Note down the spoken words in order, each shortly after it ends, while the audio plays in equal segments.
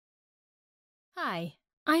Hi,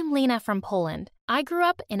 I'm Lena from Poland. I grew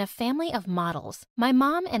up in a family of models. My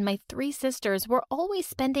mom and my 3 sisters were always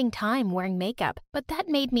spending time wearing makeup, but that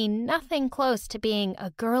made me nothing close to being a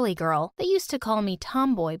girly girl. They used to call me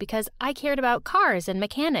Tomboy because I cared about cars and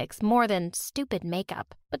mechanics more than stupid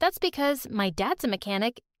makeup. But that's because my dad's a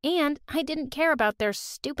mechanic and I didn't care about their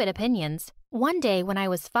stupid opinions. One day when I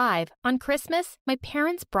was 5, on Christmas, my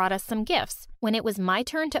parents brought us some gifts. When it was my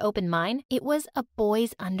turn to open mine, it was a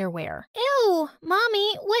boy's underwear. Ew,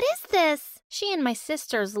 Mommy, what is this? She and my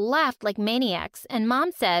sisters laughed like maniacs, and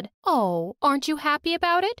Mom said, "Oh, aren't you happy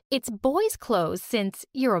about it? It's boys' clothes since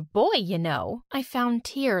you're a boy, you know." I found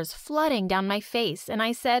tears flooding down my face, and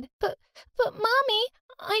I said, But Mommy,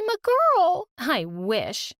 I'm a girl." I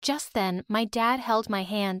wish. Just then, my dad held my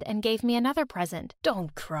hand and gave me another present.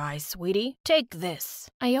 "Don't cry, sweetie. Take this."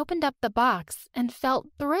 I opened up the box and felt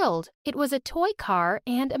thrilled. It was a toy car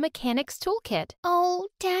and a mechanic's toolkit. "Oh,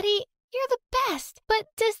 Daddy, you're the best. But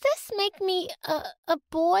does this make me a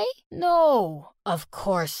boy?" "No, of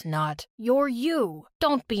course not. You're you.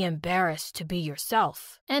 Don't be embarrassed to be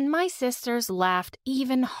yourself." And my sisters laughed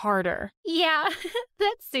even harder. "Yeah,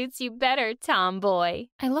 that suits you better, Tomboy."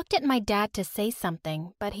 I looked at my dad to say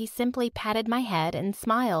something, but he simply patted my head and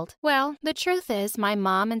smiled. Well, the truth is my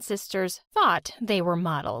mom and sisters thought they were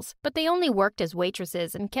models, but they only worked as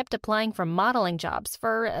waitresses and kept applying for modeling jobs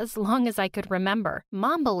for as long as I could remember.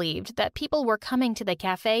 Mom believed that people were coming to the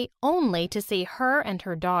cafe only to see her and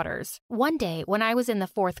her daughters. One day, when I was in the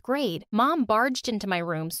 4th grade, Mom barged into my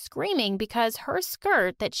room screaming because her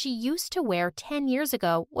skirt that she used to wear 10 years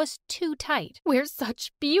ago was too tight. "We're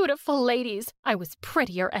such beautiful ladies. I was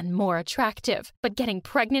prettier and more attractive, but getting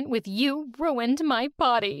pregnant with you ruined my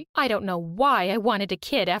body. I don't know why I wanted a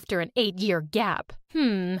kid after an 8-year gap.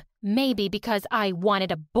 Maybe because I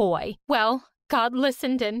wanted a boy. Well, God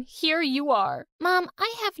listened and here you are." Mom,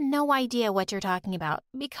 I have no idea what you're talking about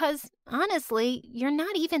because, honestly, you're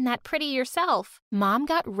not even that pretty yourself. Mom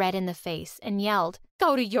got red in the face and yelled,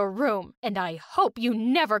 "Go to your room, and I hope you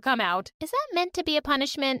never come out." Is that meant to be a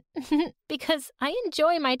punishment? Because I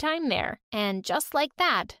enjoy my time there. And just like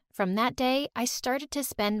that, from that day, I started to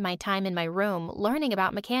spend my time in my room learning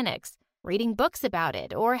about mechanics, reading books about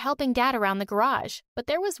it, or helping Dad around the garage. But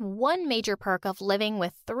there was one major perk of living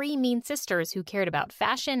with 3 mean sisters who cared about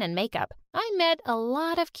fashion and makeup. I met a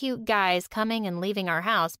lot of cute guys coming and leaving our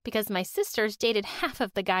house because my sisters dated half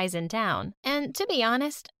of the guys in town. And to be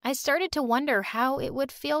honest, I started to wonder how it would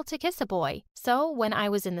feel to kiss a boy. So when I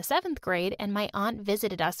was in the 7th grade and my aunt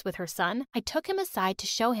visited us with her son, I took him aside to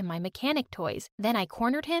show him my mechanic toys. Then I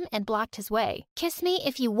cornered him and blocked his way. "Kiss me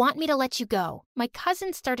if you want me to let you go." My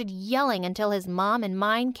cousin started yelling until his mom and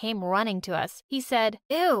mine came running to us. He said,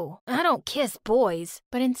 "Ew, I don't kiss boys."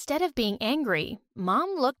 But instead of being angry,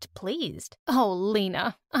 Mom looked pleased. "Oh,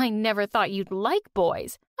 Lena, I never thought you'd like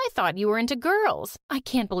boys. I thought you were into girls. I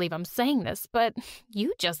can't believe I'm saying this, but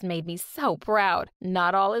you just made me so proud.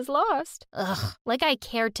 Not all is lost." Ugh, like I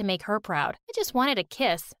cared to make her proud. I just wanted a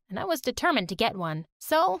kiss, and I was determined to get one.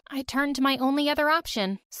 So I turned to my only other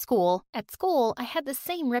option, school. At school, I had the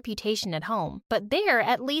same reputation at home, but there,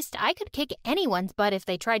 at least, I could kick anyone's butt if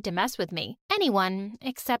they tried to mess with me. Anyone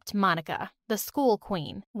except Monica, the school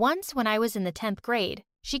queen. Once when I was in the 10th grade,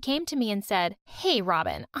 she came to me and said, "Hey,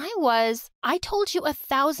 Robin, I told you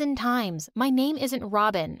 1,000 times, my name isn't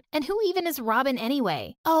Robin. And who even is Robin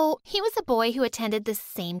anyway?" "Oh, he was a boy who attended the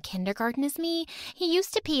same kindergarten as me. He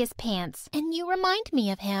used to pee his pants, and you remind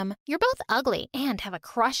me of him. You're both ugly and have a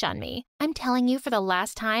crush on me. I'm telling you for the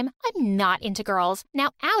last time, I'm not into girls.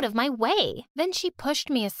 Now out of my way." Then she pushed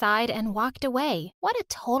me aside and walked away. What a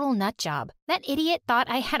total nut job. That idiot thought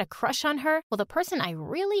I had a crush on her. Well, the person I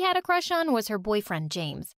really had a crush on was her boyfriend,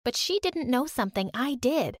 James. But she didn't know something I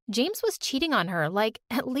did. James was cheating on her, like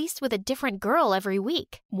at least with a different girl every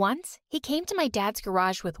week. Once, he came to my dad's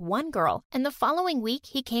garage with one girl, and the following week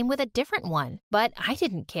he came with a different one. But I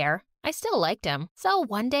didn't care. I still liked him. So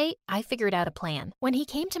one day, I figured out a plan. When he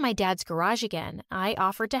came to my dad's garage again, I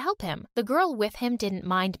offered to help him. The girl with him didn't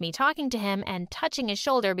mind me talking to him and touching his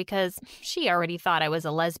shoulder because she already thought I was a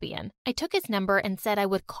lesbian. I took his number and said I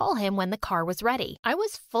would call him when the car was ready. I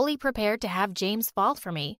was fully prepared to have James fall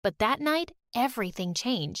for me, but that night, everything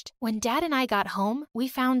changed. When Dad and I got home, we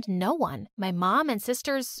found no one. My mom and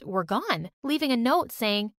sisters were gone, leaving a note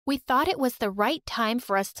saying, "We thought it was the right time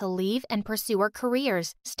for us to leave and pursue our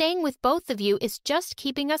careers. Staying with both of you is just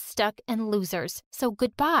keeping us stuck and losers. So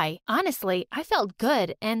goodbye." Honestly, I felt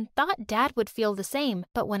good and thought Dad would feel the same,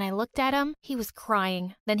 but when I looked at him, he was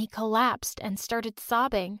crying. Then he collapsed and started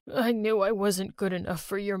sobbing. "I knew I wasn't good enough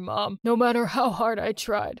for your mom. No matter how hard I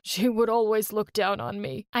tried, she would always look down on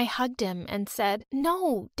me." I hugged him and and said,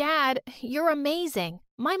 "No, Dad, you're amazing.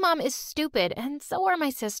 My mom is stupid, and so are my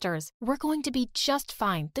sisters. We're going to be just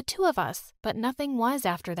fine, the two of us." But nothing was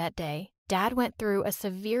after that day. Dad went through a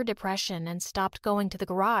severe depression and stopped going to the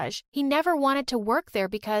garage. He never wanted to work there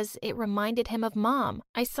because it reminded him of Mom.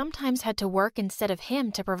 I sometimes had to work instead of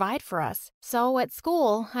him to provide for us. So at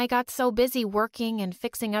school, I got so busy working and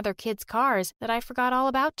fixing other kids' cars that I forgot all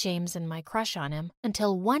about James and my crush on him.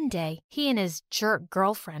 Until one day, he and his jerk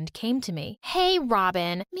girlfriend came to me. "Hey,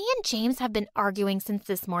 Robin, me and James have been arguing since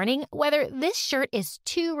this morning whether this shirt is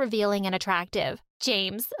too revealing and attractive."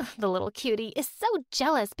 James, the little cutie, is so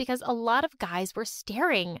jealous because a lot of guys were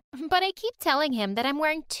staring. But I keep telling him that I'm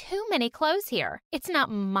wearing too many clothes here. It's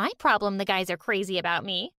not my problem the guys are crazy about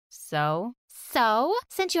me. So,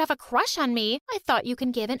 since you have a crush on me, I thought you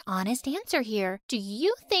can give an honest answer here. Do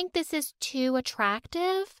you think this is too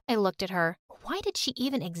attractive? I looked at her. Why did she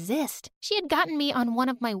even exist? She had gotten me on one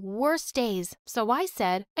of my worst days, so I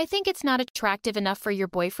said, "I think it's not attractive enough for your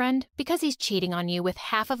boyfriend because he's cheating on you with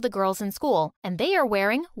half of the girls in school, and they are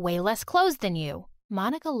wearing way less clothes than you."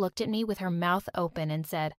 Monica looked at me with her mouth open and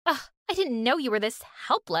said, "Ugh, I didn't know you were this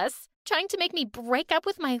helpless. Trying to make me break up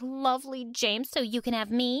with my lovely James so you can have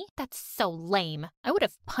me? That's so lame." I would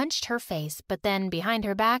have punched her face, but then behind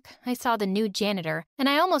her back, I saw the new janitor, and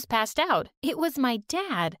I almost passed out. It was my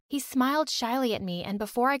dad. He smiled shyly at me, and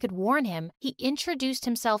before I could warn him, he introduced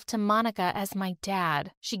himself to Monica as my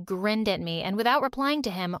dad. She grinned at me, and without replying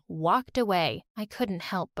to him, walked away. I couldn't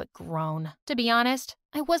help but groan. To be honest,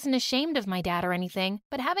 I wasn't ashamed of my dad or anything,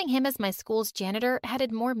 but having him as my school's janitor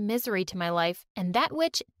added more misery to my life, and that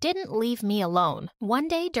witch didn't leave me alone. One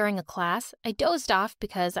day during a class, I dozed off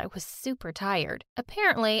because I was super tired.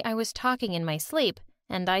 Apparently, I was talking in my sleep,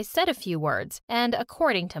 and I said a few words, and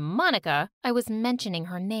according to Monica, I was mentioning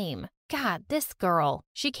her name. God, this girl.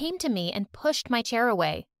 She came to me and pushed my chair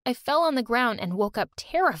away. I fell on the ground and woke up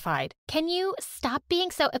terrified. "Can you stop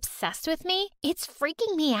being so obsessed with me? It's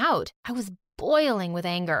freaking me out." I was boiling with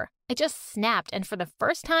anger. I just snapped, and for the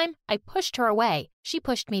first time, I pushed her away. She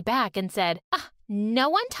pushed me back and said, "No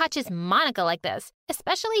one touches Monica like this,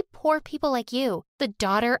 especially poor people like you, the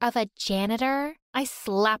daughter of a janitor." I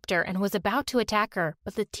slapped her and was about to attack her,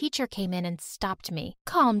 but the teacher came in and stopped me.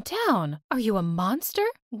 "Calm down. Are you a monster?"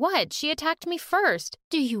 "What? She attacked me first."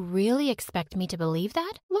 "Do you really expect me to believe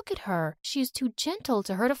that? Look at her. She's too gentle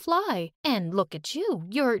to hurt a fly. And look at you.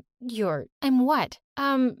 I'm what?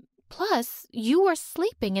 Plus, you were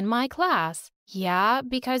sleeping in my class." "Yeah,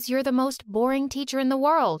 because you're the most boring teacher in the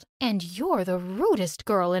world. And you're the rudest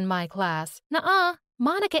girl in my class." "Nuh-uh.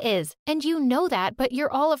 Monica is, and you know that, but you're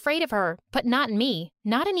all afraid of her. But not me.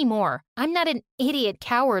 Not anymore. I'm not an idiot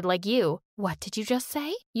coward like you." "What did you just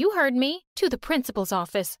say?" "You heard me. To the principal's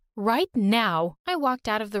office. Right now." I walked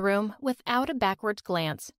out of the room without a backwards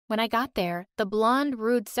glance. When I got there, the blonde,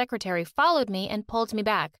 rude secretary followed me and pulled me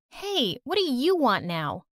back. "Hey, what do you want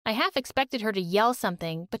now?" I half expected her to yell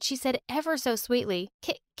something, but she said ever so sweetly,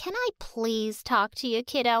 Can I please talk to you,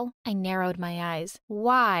 kiddo?" I narrowed my eyes.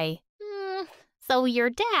 "Why?" So your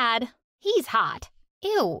dad, he's hot."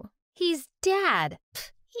 "Ew, he's Dad."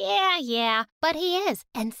 Yeah, but he is.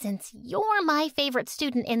 And since you're my favorite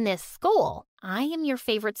student in this school." "I am your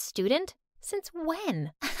favorite student? Since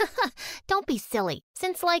when?" "Don't be silly.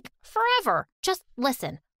 Since, forever. Just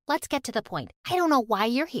listen. Let's get to the point. I don't know why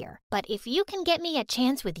you're here, but if you can get me a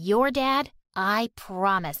chance with your dad, I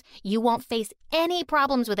promise you won't face any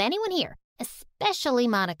problems with anyone here, especially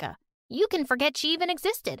Monica. You can forget she even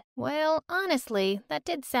existed." Well, honestly, that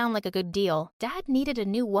did sound like a good deal. Dad needed a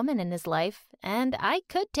new woman in his life, and I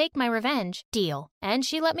could take my revenge. Deal. And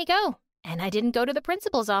she let me go. And I didn't go to the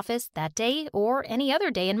principal's office that day or any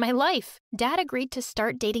other day in my life. Dad agreed to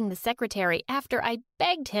start dating the secretary after I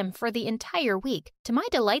begged him for the entire week. To my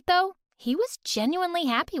delight, though, he was genuinely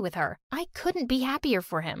happy with her. I couldn't be happier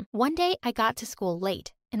for him. One day, I got to school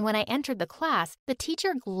late, and when I entered the class, the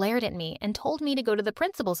teacher glared at me and told me to go to the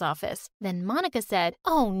principal's office. Then Monica said,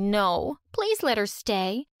 "Oh no, please let her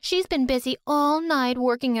stay. She's been busy all night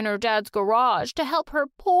working in her dad's garage to help her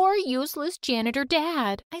poor, useless janitor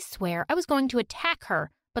dad." I swear I was going to attack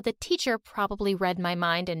her, but the teacher probably read my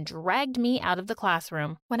mind and dragged me out of the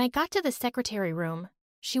classroom. When I got to the secretary room,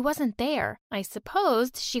 she wasn't there. I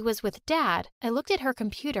supposed she was with Dad. I looked at her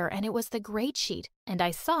computer and it was the grade sheet, and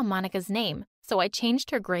I saw Monica's name. So I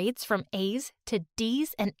changed her grades from A's to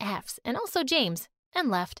D's and F's, and also James. and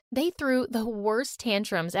left. They threw the worst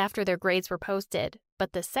tantrums after their grades were posted,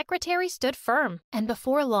 but the secretary stood firm, and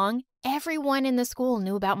before long, everyone in the school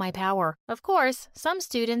knew about my power. Of course, some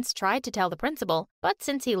students tried to tell the principal, but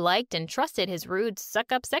since he liked and trusted his rude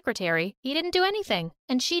suck-up secretary, he didn't do anything.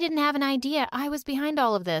 And she didn't have an idea I was behind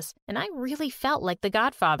all of this, and I really felt like the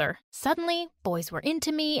godfather. Suddenly, boys were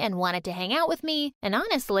into me and wanted to hang out with me, and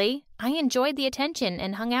honestly, I enjoyed the attention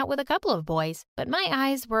and hung out with a couple of boys. But my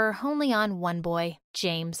eyes were only on one boy,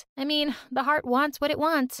 James. I mean, the heart wants what it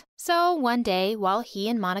wants. So one day, while he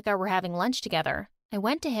and Monica were having lunch together, I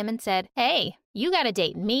went to him and said, "Hey, you gotta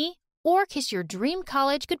date me or kiss your dream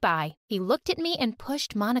college goodbye." He looked at me and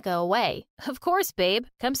pushed Monica away. "Of course, babe.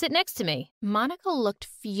 Come sit next to me." Monica looked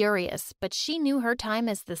furious, but she knew her time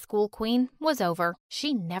as the school queen was over.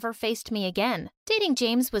 She never faced me again. Dating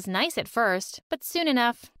James was nice at first, but soon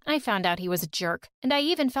enough, I found out he was a jerk, and I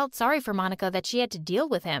even felt sorry for Monica that she had to deal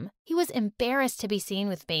with him. He was embarrassed to be seen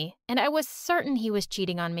with me, and I was certain he was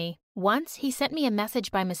cheating on me. Once, he sent me a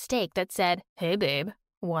message by mistake that said, "Hey, babe.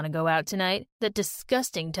 Want to go out tonight? That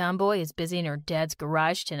disgusting tomboy is busy in her dad's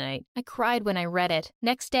garage tonight." I cried when I read it.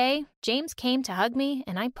 Next day, James came to hug me,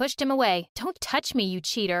 and I pushed him away. "Don't touch me, you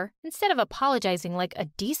cheater." Instead of apologizing like a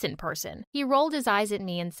decent person, he rolled his eyes at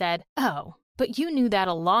me and said, "Oh, but you knew that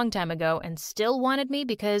a long time ago and still wanted me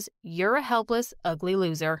because you're a helpless, ugly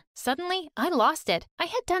loser." Suddenly, I lost it. I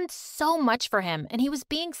had done so much for him, and he was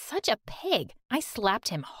being such a pig. I slapped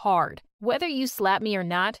him hard. "Whether you slap me or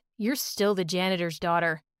not, you're still the janitor's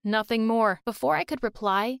daughter. Nothing more." Before I could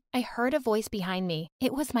reply, I heard a voice behind me.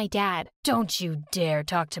 It was my dad. "Don't you dare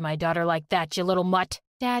talk to my daughter like that, you little mutt."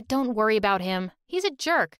 "Dad, don't worry about him. He's a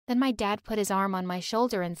jerk." Then my dad put his arm on my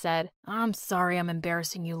shoulder and said, "I'm sorry I'm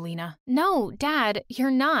embarrassing you, Lena." "No, Dad,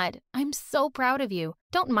 you're not. I'm so proud of you.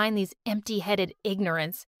 Don't mind these empty-headed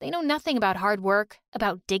ignorants. They know nothing about hard work,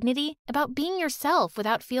 about dignity, about being yourself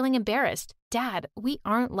without feeling embarrassed. Dad, we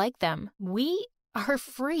aren't like them. We are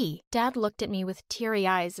free." Dad looked at me with teary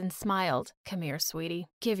eyes and smiled. "Come here, sweetie.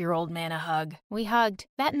 Give your old man a hug." We hugged.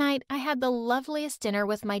 That night, I had the loveliest dinner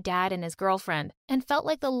with my dad and his girlfriend and felt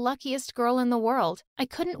like the luckiest girl in the world. I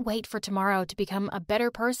couldn't wait for tomorrow to become a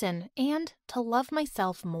better person and to love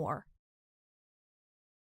myself more.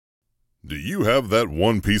 Do you have that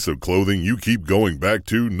one piece of clothing you keep going back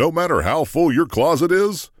to no matter how full your closet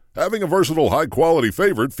is? Having a versatile, high-quality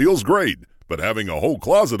favorite feels great, but having a whole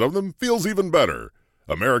closet of them feels even better.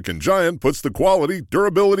 American Giant puts the quality,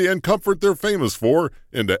 durability, and comfort they're famous for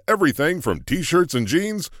into everything from t-shirts and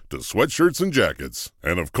jeans to sweatshirts and jackets.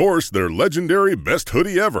 And of course, their legendary best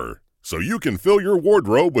hoodie ever. So you can fill your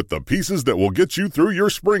wardrobe with the pieces that will get you through your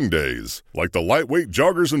spring days, like the lightweight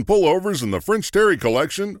joggers and pullovers in the French Terry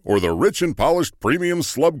collection or the rich and polished premium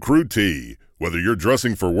Slub Crew tee. Whether you're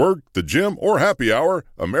dressing for work, the gym, or happy hour,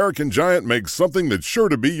 American Giant makes something that's sure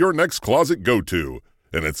to be your next closet go-to.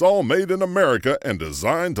 And it's all made in America and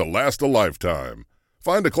designed to last a lifetime.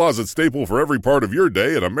 Find a closet staple for every part of your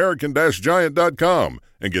day at American-Giant.com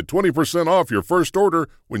and get 20% off your first order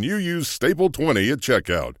when you use Staple20 at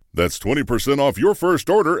checkout. That's 20% off your first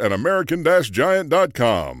order at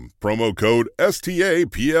American-Giant.com. Promo code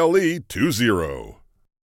STAPLE20.